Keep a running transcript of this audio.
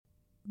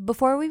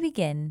Before we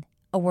begin,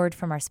 a word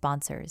from our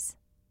sponsors.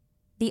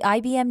 The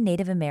IBM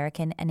Native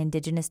American and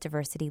Indigenous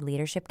Diversity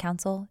Leadership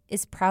Council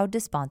is proud to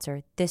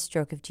sponsor this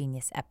Stroke of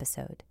Genius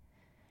episode.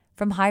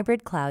 From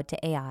hybrid cloud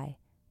to AI,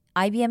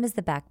 IBM is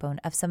the backbone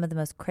of some of the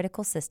most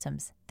critical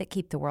systems that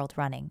keep the world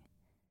running.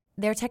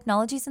 Their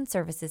technologies and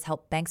services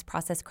help banks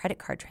process credit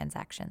card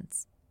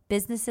transactions,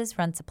 businesses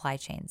run supply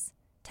chains,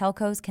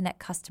 telcos connect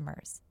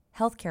customers,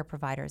 healthcare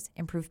providers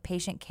improve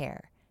patient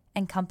care,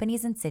 and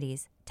companies and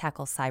cities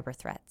tackle cyber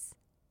threats.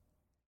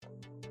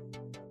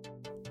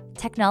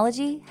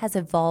 Technology has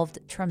evolved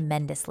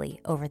tremendously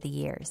over the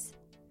years.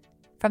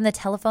 From the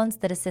telephones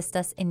that assist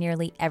us in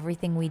nearly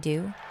everything we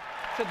do.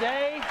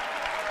 Today,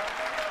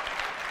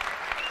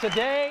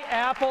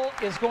 Apple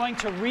is going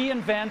to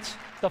reinvent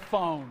the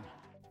phone.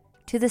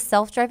 To the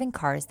self-driving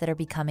cars that are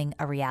becoming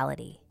a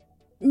reality.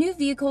 New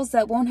vehicles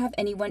that won't have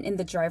anyone in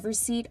the driver's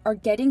seat are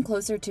getting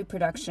closer to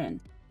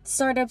production.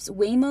 Startups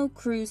Waymo,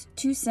 Cruise,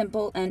 Too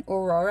Simple, and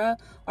Aurora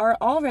are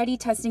already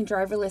testing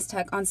driverless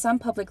tech on some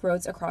public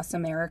roads across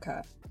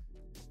America.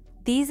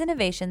 These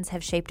innovations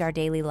have shaped our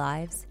daily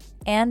lives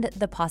and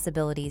the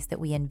possibilities that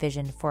we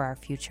envision for our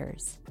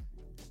futures.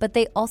 But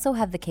they also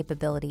have the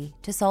capability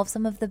to solve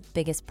some of the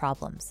biggest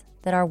problems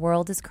that our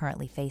world is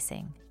currently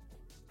facing.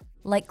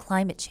 Like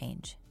climate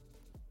change.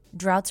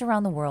 Droughts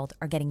around the world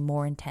are getting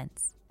more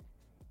intense.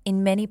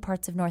 In many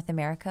parts of North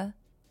America,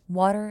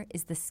 water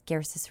is the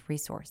scarcest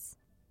resource.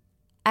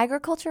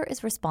 Agriculture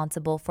is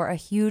responsible for a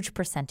huge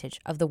percentage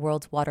of the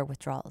world's water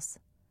withdrawals.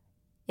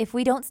 If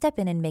we don't step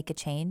in and make a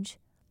change,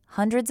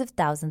 hundreds of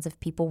thousands of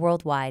people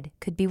worldwide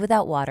could be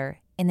without water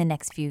in the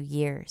next few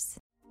years.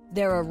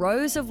 There are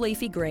rows of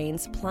leafy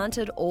greens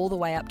planted all the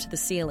way up to the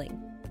ceiling.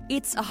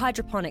 It's a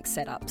hydroponic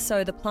setup,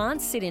 so the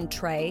plants sit in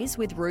trays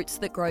with roots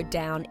that grow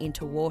down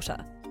into water.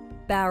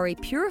 Bowery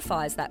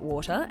purifies that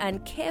water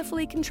and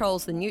carefully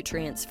controls the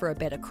nutrients for a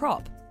better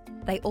crop.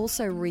 They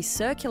also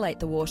recirculate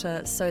the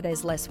water so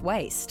there's less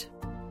waste.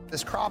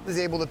 This crop is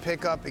able to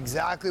pick up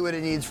exactly what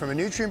it needs from a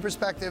nutrient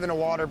perspective and a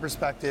water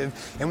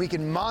perspective, and we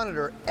can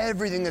monitor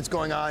everything that's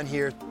going on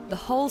here. The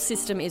whole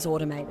system is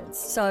automated,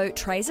 so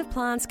trays of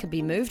plants can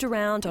be moved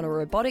around on a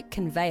robotic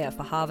conveyor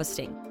for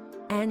harvesting.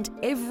 And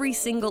every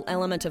single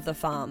element of the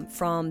farm,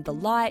 from the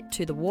light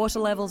to the water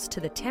levels to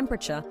the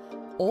temperature,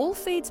 all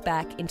feeds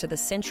back into the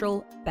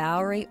central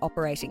Bowery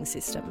operating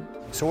system.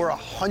 So we're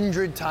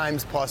 100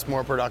 times plus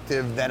more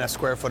productive than a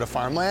square foot of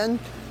farmland,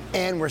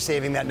 and we're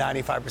saving that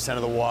 95%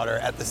 of the water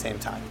at the same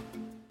time.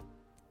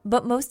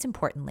 But most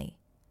importantly,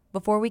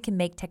 before we can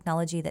make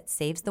technology that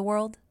saves the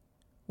world,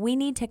 we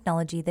need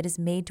technology that is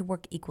made to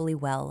work equally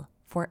well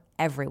for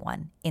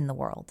everyone in the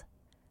world.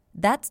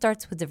 That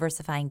starts with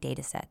diversifying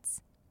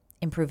datasets,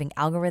 improving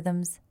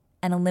algorithms,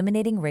 and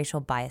eliminating racial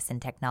bias in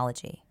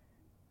technology.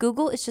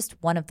 Google is just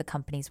one of the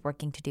companies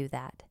working to do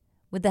that,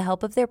 with the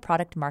help of their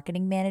product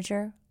marketing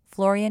manager,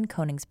 Florian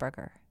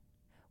Koningsberger.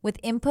 With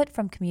input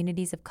from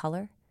communities of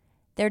color,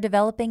 they're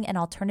developing an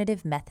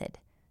alternative method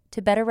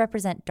to better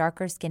represent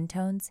darker skin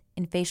tones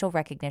in facial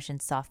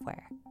recognition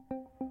software.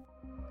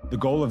 The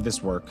goal of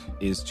this work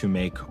is to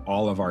make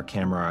all of our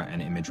camera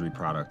and imagery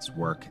products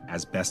work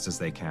as best as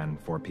they can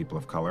for people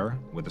of color,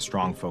 with a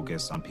strong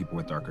focus on people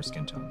with darker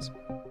skin tones.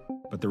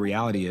 But the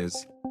reality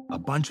is, a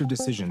bunch of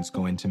decisions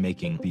go into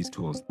making these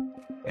tools.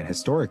 And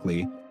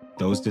historically,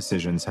 those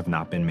decisions have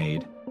not been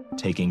made,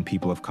 taking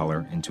people of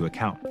color into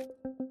account.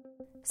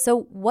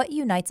 So what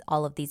unites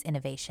all of these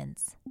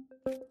innovations?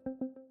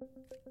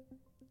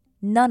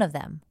 None of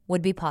them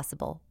would be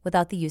possible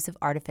without the use of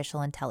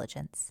artificial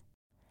intelligence.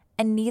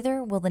 And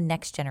neither will the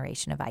next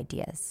generation of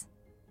ideas.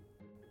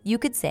 You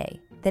could say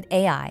that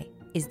AI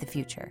is the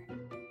future.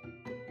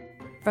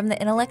 From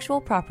the Intellectual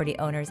Property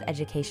Owners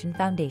Education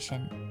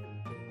Foundation,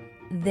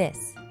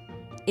 this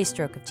is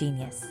Stroke of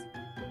Genius.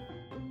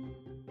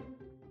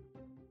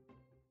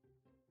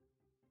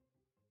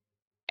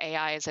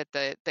 AI is at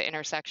the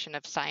intersection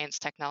of science,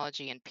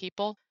 technology, and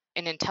people.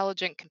 An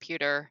intelligent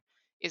computer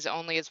is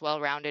only as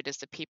well-rounded as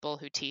the people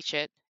who teach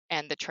it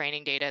and the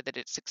training data that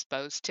it's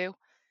exposed to.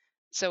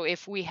 So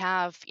if we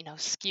have,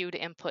 skewed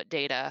input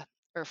data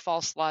or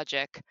false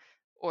logic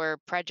or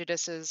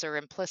prejudices or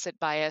implicit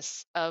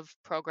bias of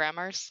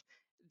programmers,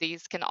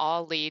 these can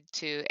all lead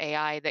to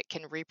AI that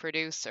can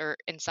reproduce or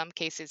in some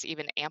cases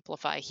even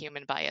amplify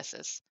human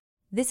biases.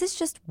 This is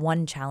just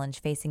one challenge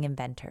facing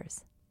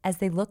inventors as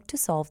they look to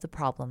solve the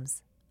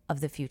problems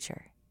of the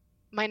future.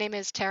 My name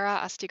is Tara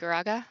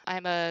Astigaraga.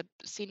 I'm a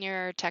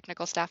senior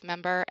technical staff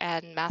member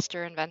and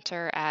master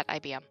inventor at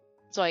IBM.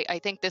 So I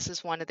think this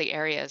is one of the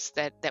areas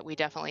that we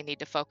definitely need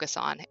to focus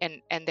on,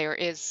 and there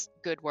is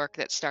good work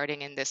that's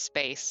starting in this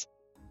space.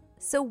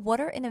 So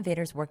what are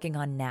innovators working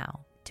on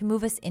now to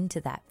move us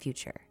into that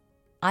future?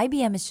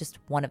 IBM is just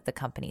one of the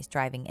companies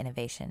driving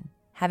innovation,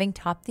 having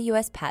topped the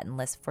U.S. patent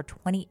list for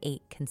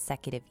 28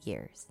 consecutive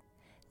years.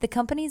 The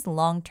company's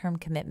long-term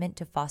commitment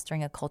to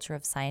fostering a culture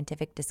of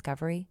scientific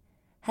discovery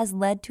has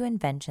led to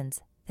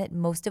inventions that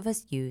most of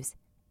us use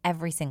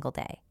every single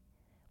day,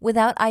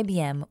 Without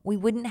IBM, we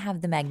wouldn't have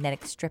the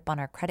magnetic strip on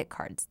our credit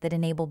cards that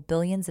enable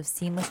billions of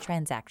seamless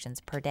transactions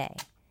per day.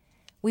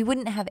 We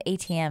wouldn't have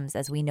ATMs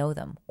as we know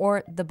them,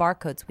 or the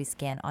barcodes we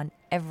scan on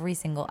every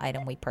single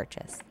item we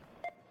purchase.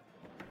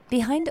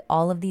 Behind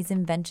all of these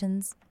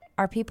inventions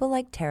are people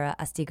like Tara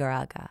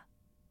Astigaraga,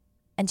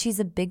 and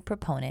she's a big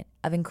proponent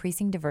of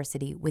increasing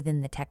diversity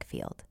within the tech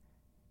field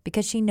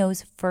because she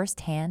knows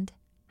firsthand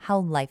how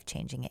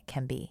life-changing it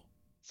can be.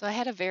 So I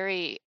had a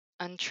very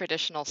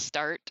untraditional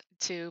start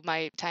to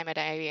my time at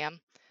IBM.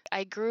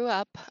 I grew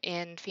up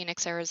in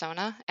Phoenix,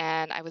 Arizona,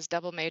 and I was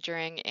double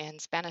majoring in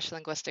Spanish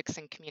linguistics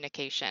and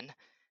communication.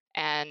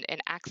 And an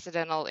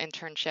accidental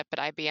internship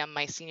at IBM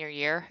my senior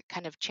year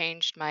kind of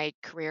changed my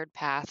career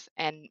path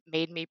and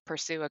made me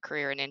pursue a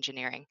career in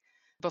engineering.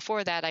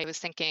 Before that, I was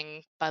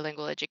thinking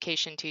bilingual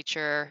education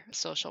teacher,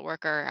 social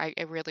worker.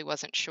 I really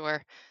wasn't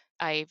sure.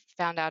 I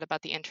found out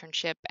about the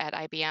internship at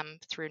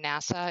IBM through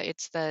NASA.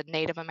 It's the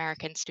Native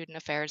American Student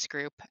Affairs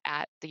Group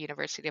at the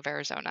University of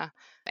Arizona.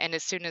 And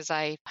as soon as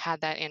I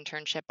had that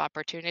internship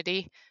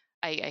opportunity,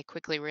 I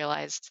quickly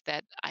realized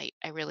that I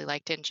really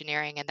liked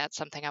engineering and that's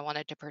something I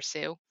wanted to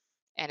pursue.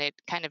 And it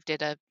kind of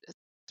did a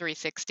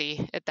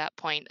 360 at that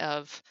point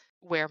of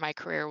where my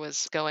career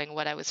was going,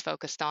 what I was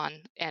focused on,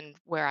 and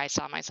where I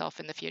saw myself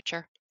in the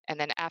future. And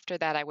then after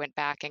that, I went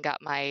back and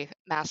got my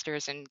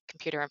master's in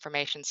computer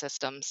information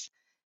systems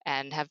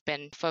and have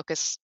been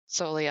focused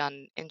solely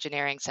on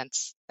engineering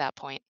since that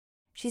point.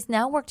 She's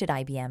now worked at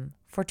IBM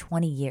for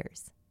 20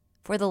 years.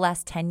 For the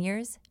last 10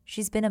 years,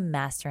 she's been a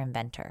master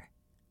inventor,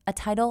 a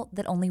title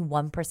that only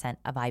 1%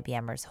 of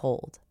IBMers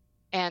hold.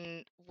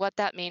 And what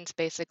that means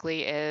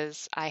basically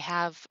is I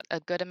have a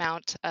good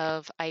amount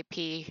of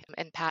IP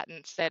and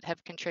patents that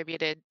have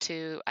contributed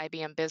to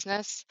IBM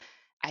business.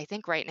 I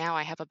think right now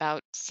I have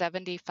about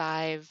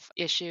 75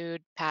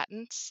 issued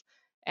patents,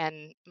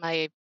 and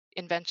my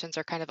inventions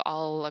are kind of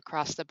all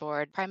across the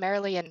board,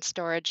 primarily in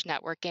storage,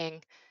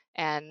 networking,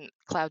 and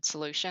cloud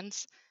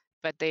solutions,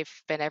 but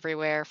they've been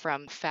everywhere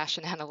from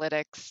fashion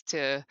analytics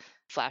to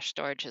flash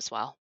storage as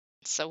well.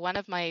 So one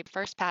of my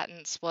first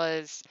patents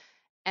was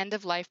end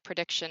of life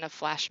prediction of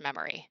flash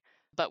memory.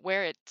 But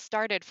where it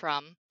started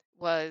from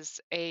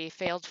was a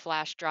failed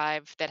flash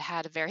drive that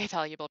had a very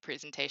valuable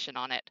presentation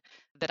on it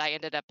that I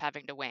ended up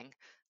having to wing.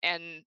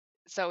 And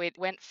so it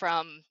went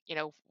from,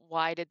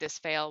 why did this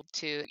fail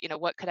to,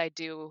 what could I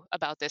do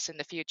about this in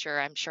the future?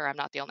 I'm sure I'm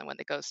not the only one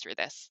that goes through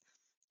this.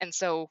 And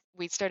so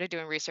we started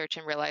doing research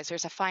and realized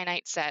there's a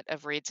finite set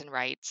of reads and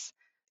writes.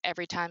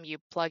 Every time you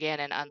plug in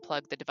and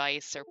unplug the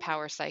device or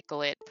power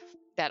cycle it,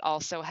 that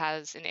also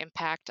has an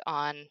impact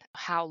on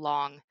how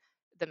long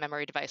the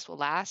memory device will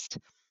last.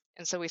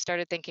 And so we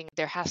started thinking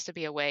there has to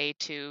be a way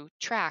to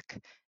track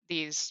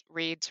these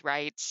reads,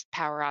 writes,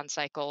 power on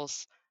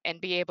cycles,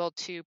 and be able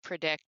to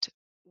predict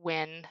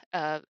when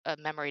a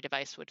memory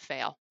device would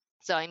fail.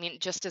 So, I mean,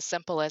 just as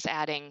simple as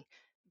adding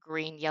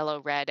green, yellow,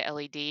 red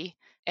LED,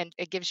 and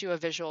it gives you a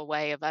visual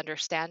way of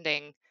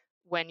understanding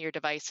when your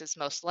device is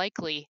most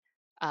likely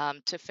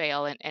to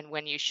fail and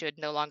when you should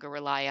no longer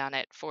rely on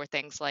it for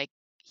things like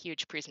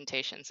huge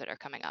presentations that are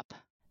coming up.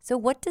 So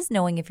what does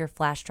knowing if your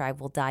flash drive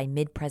will die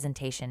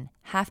mid-presentation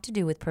have to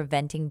do with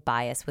preventing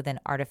bias within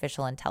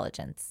artificial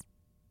intelligence?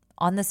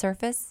 On the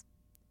surface,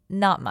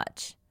 not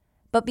much.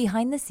 But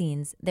behind the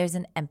scenes, there's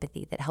an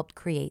empathy that helped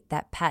create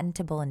that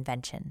patentable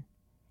invention.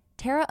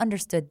 Tara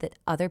understood that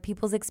other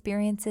people's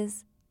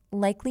experiences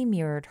likely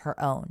mirrored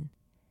her own.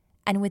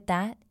 And with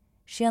that,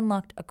 she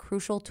unlocked a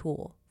crucial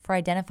tool for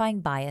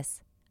identifying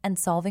bias and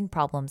solving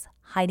problems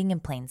hiding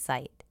in plain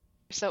sight.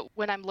 So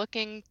when I'm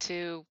looking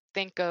to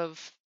think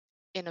of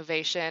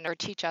innovation or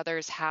teach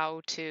others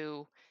how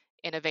to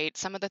innovate,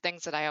 some of the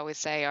things that I always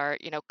say are,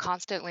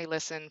 constantly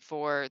listen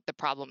for the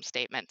problem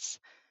statements.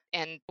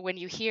 And when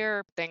you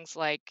hear things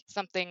like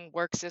something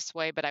works this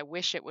way, but I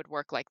wish it would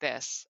work like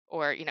this,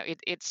 or,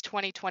 it's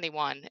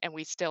 2021 and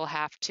we still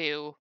have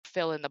to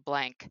fill in the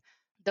blank,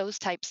 those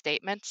type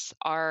statements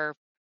are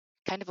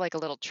kind of like a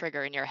little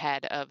trigger in your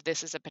head of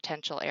this is a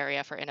potential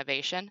area for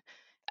innovation.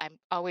 I'm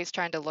always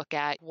trying to look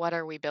at what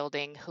are we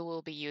building, who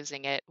will be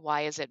using it,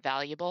 why is it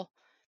valuable?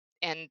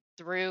 And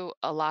through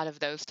a lot of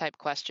those type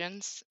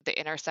questions, the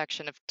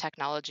intersection of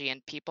technology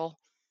and people,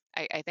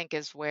 I think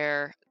is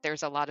where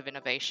there's a lot of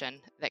innovation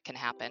that can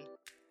happen.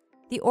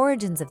 The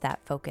origins of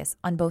that focus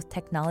on both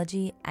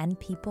technology and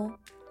people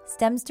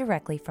stems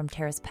directly from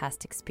Tara's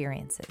past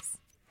experiences.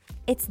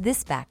 It's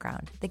this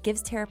background that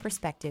gives Tara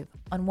perspective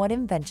on what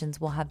inventions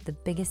will have the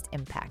biggest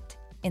impact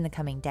in the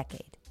coming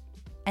decade,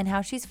 and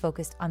how she's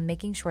focused on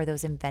making sure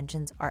those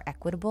inventions are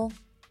equitable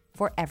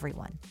for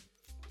everyone.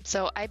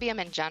 So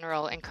IBM in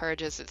general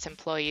encourages its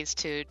employees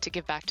to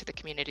give back to the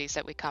communities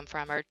that we come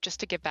from, or just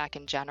to give back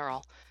in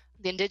general.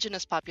 The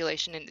indigenous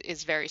population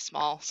is very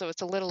small, so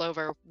it's a little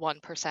over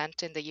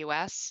 1% in the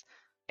US,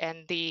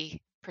 and the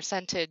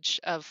percentage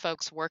of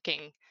folks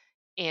working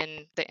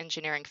in the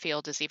engineering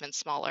field is even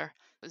smaller.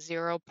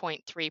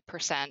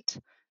 0.3%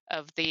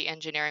 of the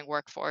engineering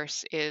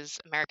workforce is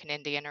American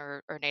Indian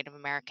or Native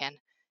American.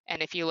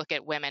 And if you look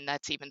at women,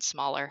 that's even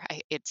smaller.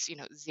 It's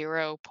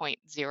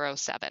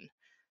 0.07,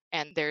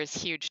 and there's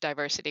huge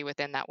diversity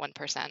within that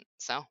 1%.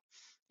 So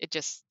it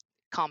just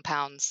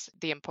compounds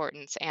the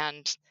importance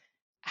and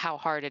how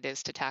hard it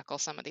is to tackle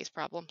some of these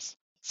problems.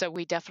 So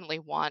we definitely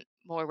want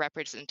more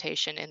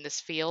representation in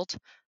this field.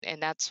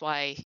 And that's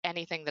why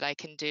anything that I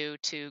can do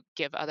to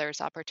give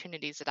others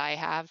opportunities that I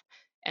have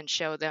and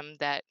show them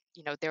that,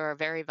 there are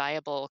very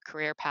viable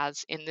career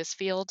paths in this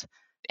field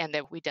and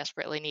that we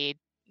desperately need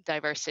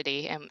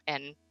diversity.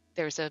 And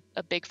there's a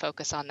big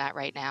focus on that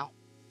right now.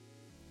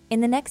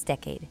 In the next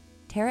decade,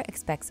 Tara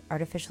expects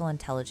artificial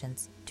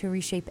intelligence to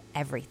reshape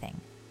everything,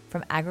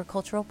 from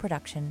agricultural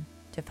production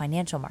to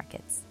financial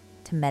markets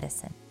to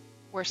medicine.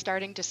 We're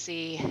starting to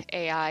see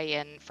AI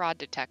in fraud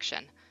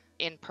detection,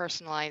 in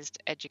personalized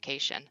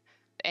education,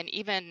 and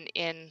even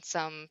in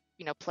some,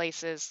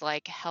 places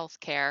like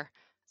healthcare.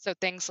 So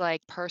things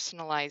like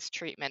personalized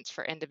treatments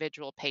for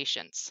individual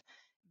patients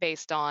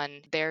based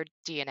on their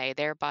DNA,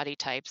 their body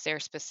types,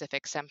 their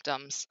specific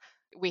symptoms.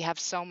 We have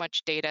so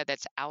much data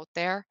that's out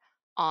there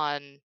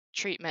on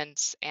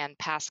treatments and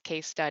past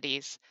case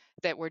studies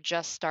that we're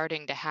just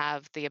starting to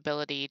have the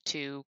ability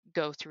to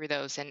go through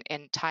those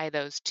and tie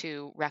those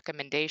to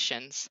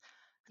recommendations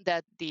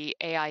that the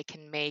AI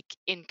can make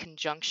in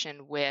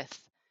conjunction with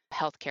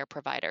healthcare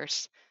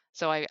providers.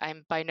 So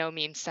I'm by no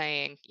means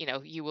saying,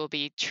 you will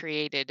be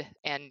treated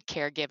and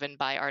care given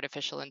by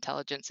artificial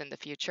intelligence in the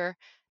future,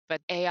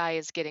 but AI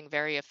is getting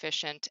very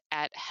efficient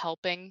at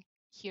helping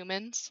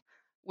humans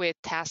with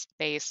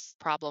task-based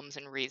problems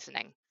and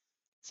reasoning.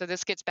 So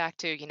this gets back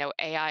to,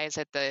 AI is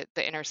at the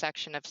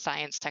intersection of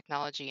science,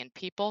 technology, and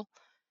people.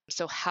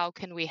 So how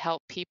can we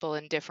help people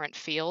in different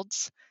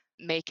fields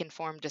make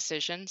informed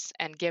decisions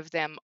and give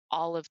them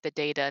all of the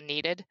data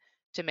needed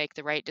to make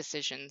the right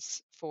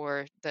decisions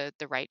for the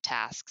right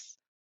tasks?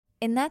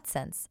 In that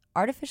sense,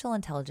 artificial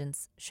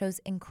intelligence shows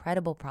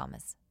incredible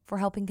promise for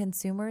helping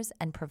consumers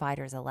and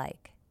providers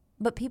alike.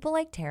 But people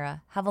like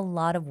Tara have a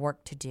lot of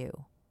work to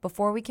do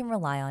before we can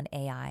rely on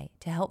AI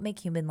to help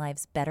make human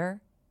lives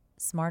better,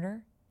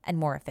 smarter, and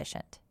more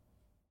efficient.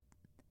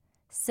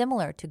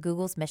 Similar to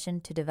Google's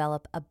mission to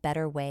develop a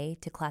better way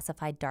to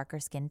classify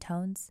darker skin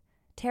tones,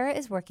 Tara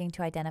is working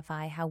to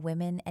identify how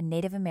women and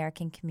Native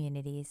American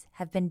communities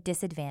have been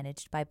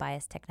disadvantaged by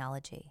biased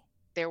technology.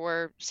 There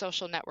were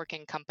social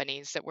networking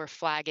companies that were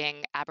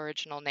flagging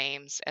Aboriginal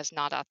names as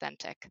not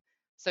authentic.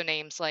 So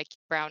names like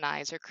Brown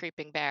Eyes or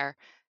Creeping Bear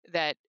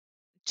that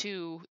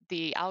to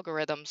the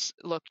algorithms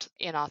looked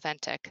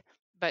inauthentic,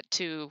 but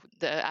to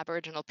the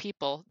Aboriginal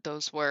people,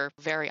 those were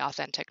very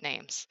authentic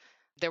names.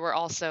 There were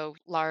also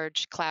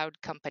large cloud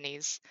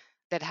companies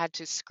that had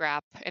to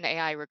scrap an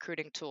AI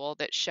recruiting tool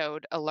that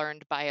showed a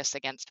learned bias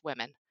against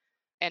women.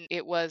 And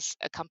it was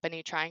a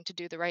company trying to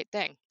do the right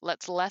thing.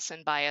 Let's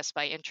lessen bias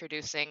by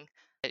introducing,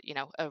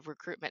 a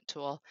recruitment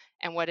tool.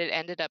 And what it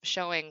ended up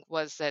showing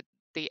was that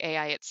the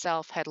AI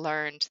itself had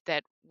learned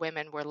that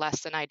women were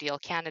less than ideal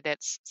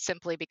candidates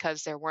simply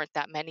because there weren't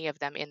that many of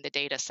them in the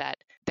data set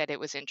that it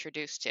was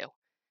introduced to.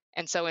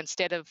 And so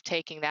instead of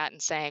taking that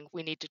and saying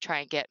we need to try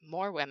and get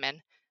more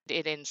women,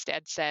 it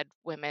instead said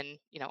women,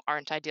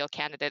 aren't ideal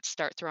candidates,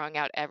 start throwing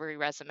out every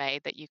resume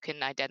that you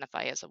can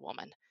identify as a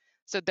woman.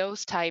 So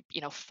those type,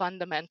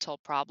 fundamental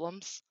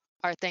problems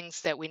are things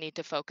that we need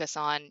to focus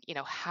on.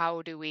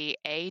 How do we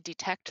A,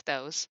 detect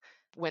those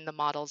when the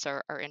models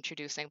are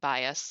introducing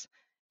bias,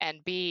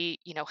 and B,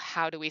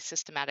 how do we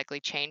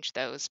systematically change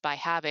those by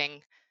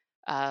having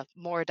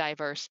more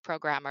diverse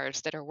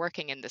programmers that are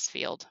working in this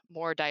field,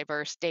 more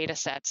diverse data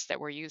sets that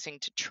we're using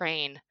to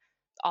train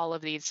all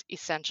of these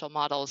essential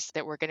models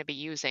that we're going to be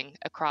using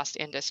across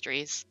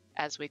industries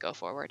as we go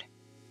forward.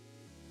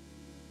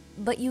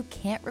 But you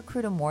can't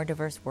recruit a more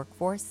diverse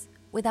workforce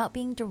without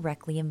being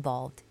directly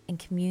involved in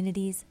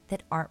communities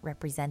that aren't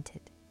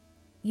represented.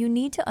 You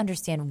need to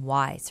understand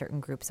why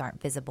certain groups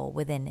aren't visible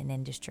within an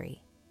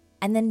industry,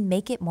 and then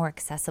make it more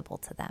accessible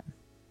to them.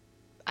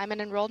 I'm an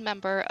enrolled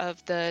member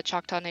of the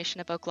Choctaw Nation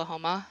of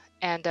Oklahoma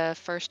and a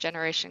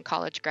first-generation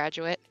college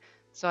graduate,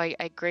 so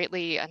I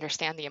greatly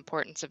understand the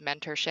importance of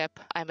mentorship.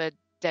 I'm a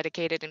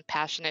dedicated and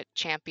passionate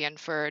champion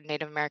for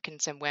Native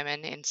Americans and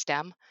women in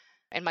STEM.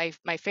 And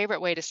my favorite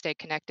way to stay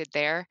connected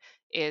there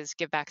is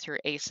give back through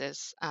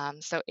ACES.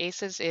 So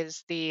ACES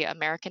is the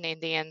American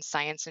Indian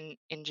Science and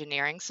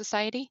Engineering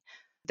Society.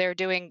 They're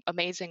doing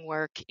amazing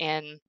work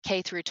in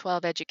K through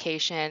 12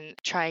 education,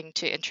 trying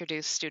to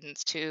introduce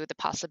students to the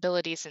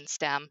possibilities in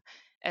STEM,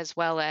 as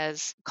well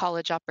as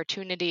college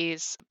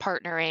opportunities,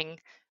 partnering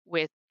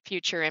with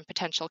future and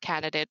potential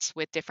candidates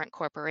with different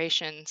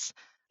corporations,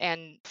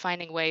 and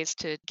finding ways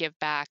to give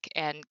back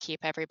and keep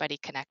everybody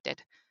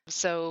connected.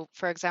 So,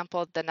 for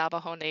example, the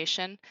Navajo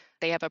Nation,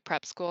 they have a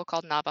prep school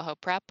called Navajo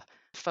Prep,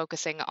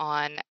 focusing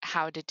on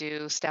how to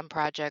do STEM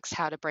projects,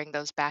 how to bring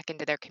those back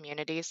into their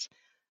communities.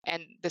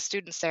 And the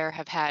students there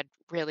have had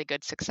really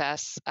good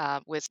success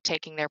with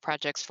taking their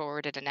projects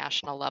forward at a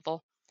national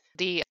level.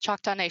 The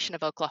Choctaw Nation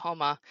of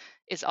Oklahoma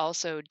is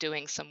also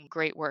doing some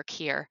great work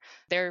here.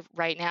 They're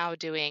right now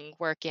doing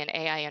work in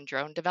AI and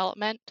drone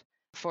development.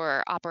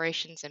 for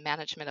operations and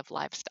management of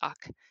livestock.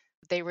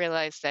 They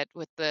realize that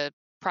with the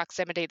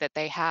proximity that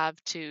they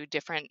have to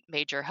different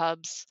major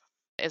hubs,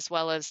 as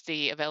well as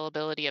the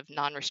availability of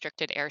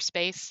non-restricted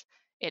airspace,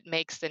 it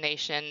makes the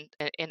nation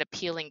an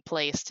appealing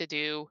place to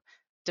do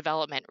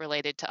development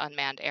related to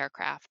unmanned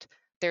aircraft.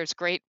 There's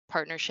great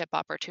partnership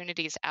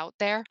opportunities out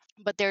there,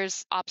 but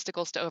there's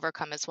obstacles to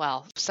overcome as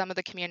well. Some of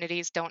the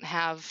communities don't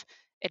have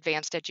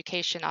advanced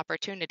education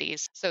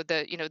opportunities, so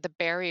the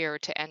barrier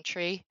to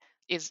entry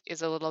is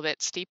a little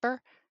bit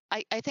steeper.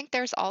 I think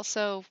there's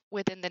also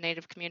within the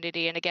Native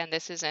community, and again,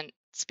 this isn't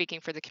speaking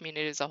for the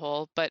community as a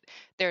whole, but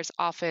there's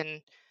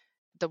often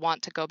the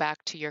want to go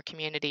back to your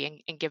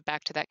community and give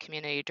back to that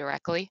community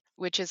directly,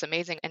 which is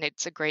amazing and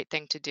it's a great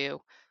thing to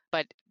do.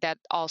 But that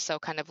also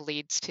kind of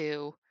leads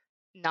to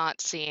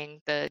not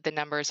seeing the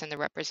numbers and the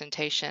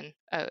representation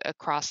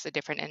across the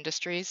different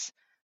industries.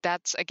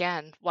 That's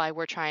again why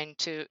we're trying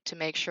to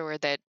make sure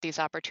that these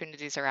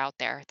opportunities are out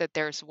there, that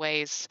there's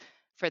ways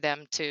for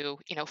them to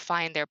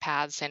find their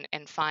paths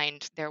and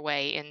find their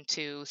way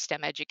into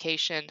STEM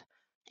education,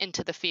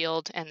 into the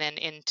field, and then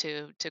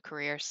into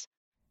careers.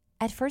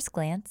 At first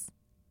glance,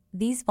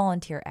 these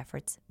volunteer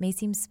efforts may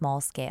seem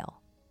small-scale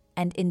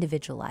and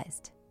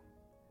individualized,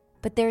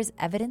 but there's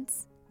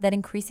evidence that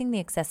increasing the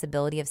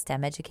accessibility of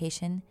STEM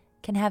education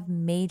can have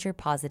major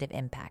positive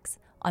impacts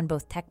on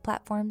both tech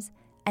platforms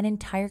and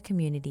entire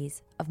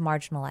communities of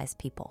marginalized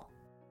people.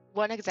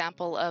 One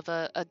example of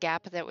a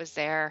gap that was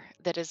there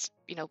that has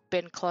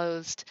been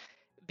closed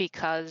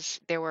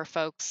because there were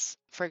folks,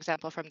 for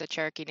example, from the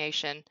Cherokee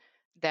Nation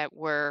that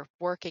were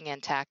working in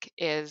tech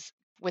is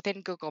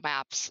within Google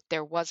Maps,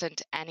 there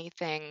wasn't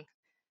anything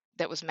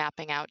that was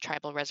mapping out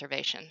tribal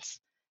reservations.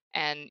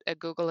 And a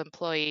Google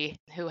employee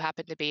who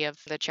happened to be of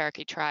the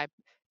Cherokee tribe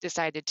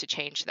decided to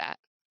change that.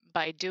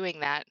 By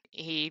doing that,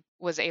 he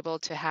was able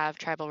to have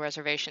tribal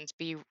reservations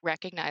be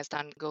recognized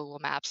on Google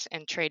Maps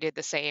and treated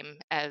the same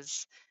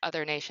as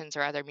other nations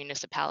or other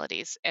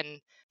municipalities.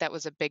 And that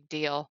was a big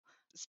deal,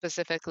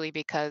 specifically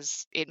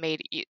because it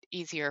made it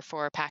easier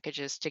for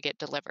packages to get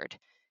delivered.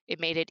 It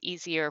made it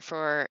easier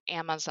for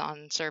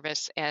Amazon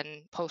service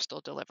and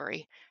postal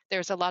delivery.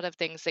 There's a lot of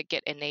things that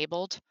get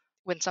enabled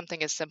when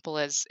something as simple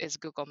as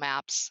Google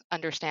Maps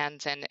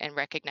understands and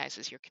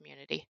recognizes your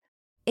community.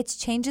 It's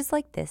changes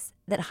like this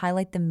that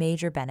highlight the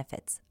major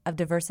benefits of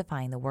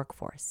diversifying the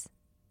workforce.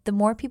 The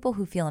more people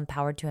who feel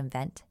empowered to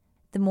invent,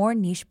 the more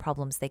niche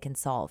problems they can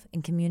solve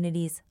in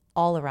communities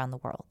all around the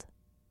world.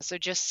 So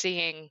just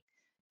seeing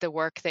the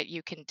work that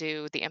you can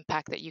do, the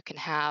impact that you can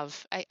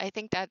have, I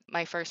think that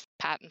my first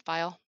patent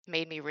file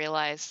made me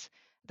realize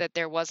that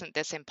there wasn't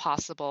this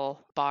impossible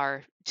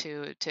bar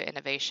to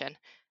innovation,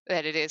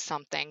 that it is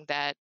something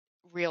that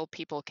real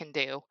people can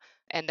do,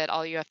 and that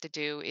all you have to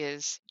do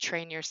is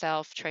train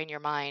yourself, train your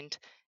mind,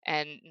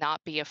 and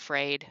not be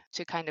afraid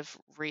to kind of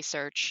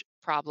research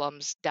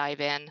problems,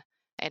 dive in,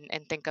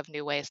 and think of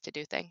new ways to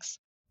do things.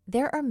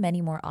 There are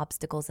many more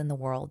obstacles in the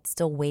world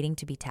still waiting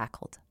to be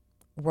tackled.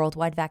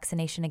 Worldwide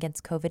vaccination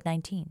against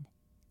COVID-19,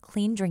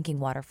 clean drinking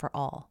water for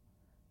all,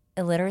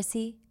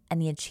 illiteracy,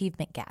 and the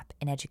achievement gap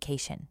in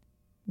education.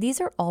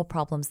 These are all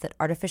problems that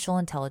artificial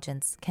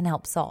intelligence can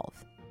help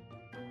solve.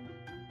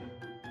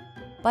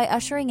 By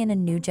ushering in a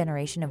new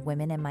generation of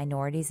women and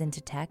minorities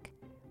into tech,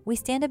 we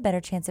stand a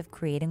better chance of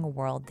creating a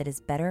world that is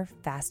better,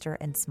 faster,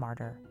 and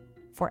smarter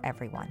for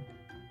everyone.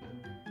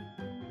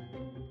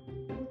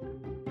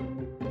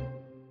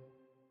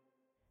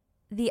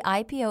 The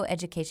IPO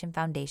Education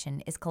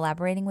Foundation is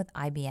collaborating with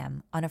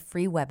IBM on a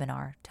free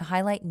webinar to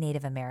highlight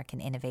Native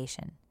American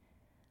innovation.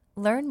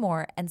 Learn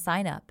more and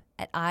sign up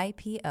at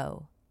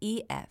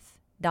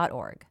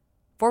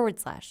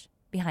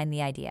ipoef.org/behind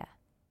the idea.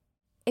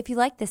 If you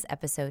like this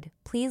episode,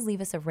 please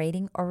leave us a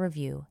rating or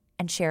review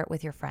and share it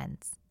with your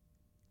friends.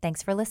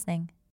 Thanks for listening.